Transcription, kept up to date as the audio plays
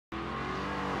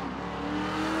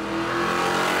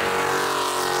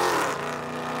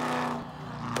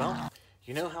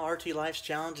You know how RT Life's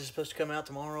challenge is supposed to come out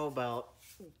tomorrow about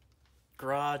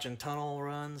garage and tunnel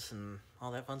runs and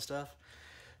all that fun stuff?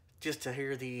 Just to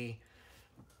hear the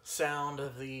sound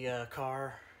of the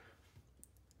car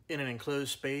in an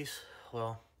enclosed space.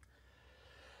 Well,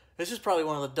 this is probably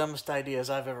one of the dumbest ideas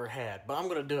I've ever had, but I'm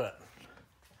going to do it.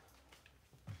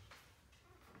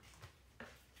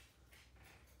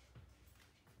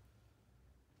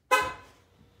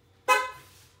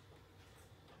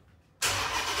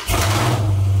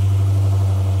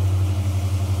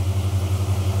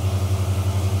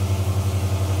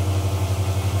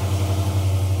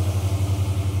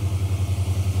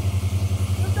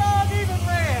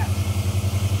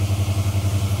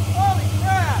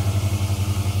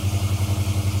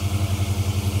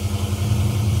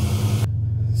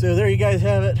 So there you guys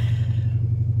have it.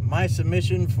 My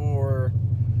submission for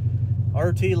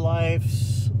RT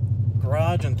Life's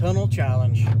Garage and Tunnel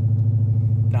Challenge.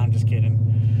 No, I'm just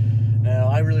kidding. No,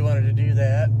 I really wanted to do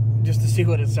that just to see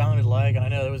what it sounded like, and I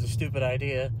know it was a stupid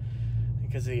idea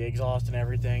because of the exhaust and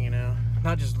everything, you know.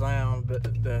 Not just loud,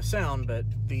 but the sound, but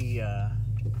the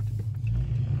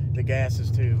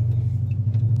gases too.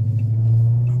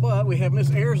 But we have Miss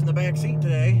Ayers in the back seat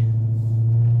today.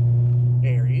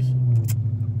 Aries.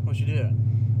 What you doing?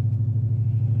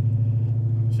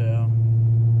 So,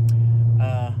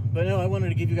 but no, I wanted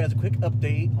to give you guys a quick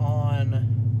update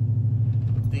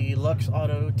on the Luxe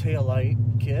Auto taillight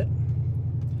kit.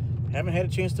 Haven't had a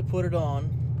chance to put it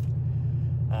on.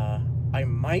 I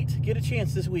might get a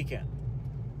chance this weekend.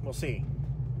 We'll see.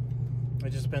 It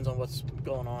just depends on what's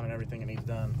going on and everything that needs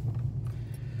done.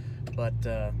 But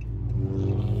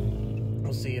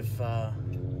we'll see if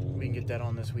we can get that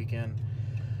on this weekend.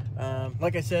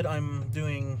 Like I said, I'm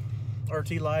doing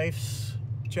RT Life's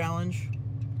challenge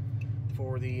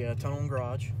for the tunnel and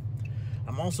garage.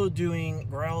 I'm also doing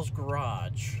Growl's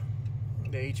Garage,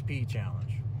 the HP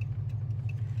challenge.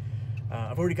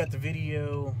 I've already got the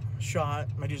video shot.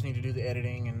 I just need to do the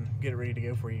editing and get it ready to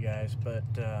go for you guys. But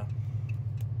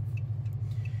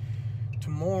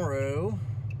tomorrow,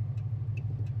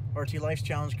 RT Life's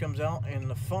challenge comes out, and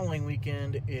the following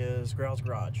weekend is Growl's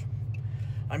Garage.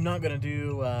 I'm not going to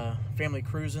do family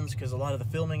cruisings because a lot of the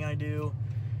filming I do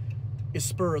is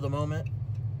spur of the moment,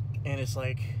 and it's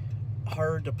like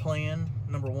hard to plan,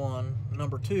 number one.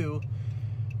 Number two,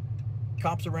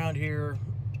 cops around here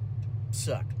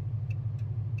suck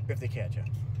if they catch you.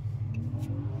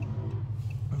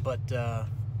 But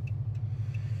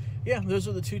yeah, those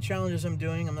are the two challenges I'm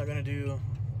doing. I'm not going to do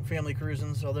family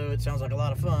cruisings, although it sounds like a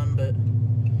lot of fun. But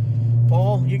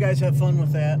Paul, you guys have fun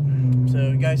with that. So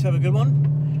you guys have a good one.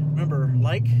 Remember,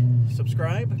 like,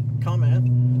 subscribe, comment,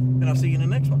 and I'll see you in the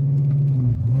next one.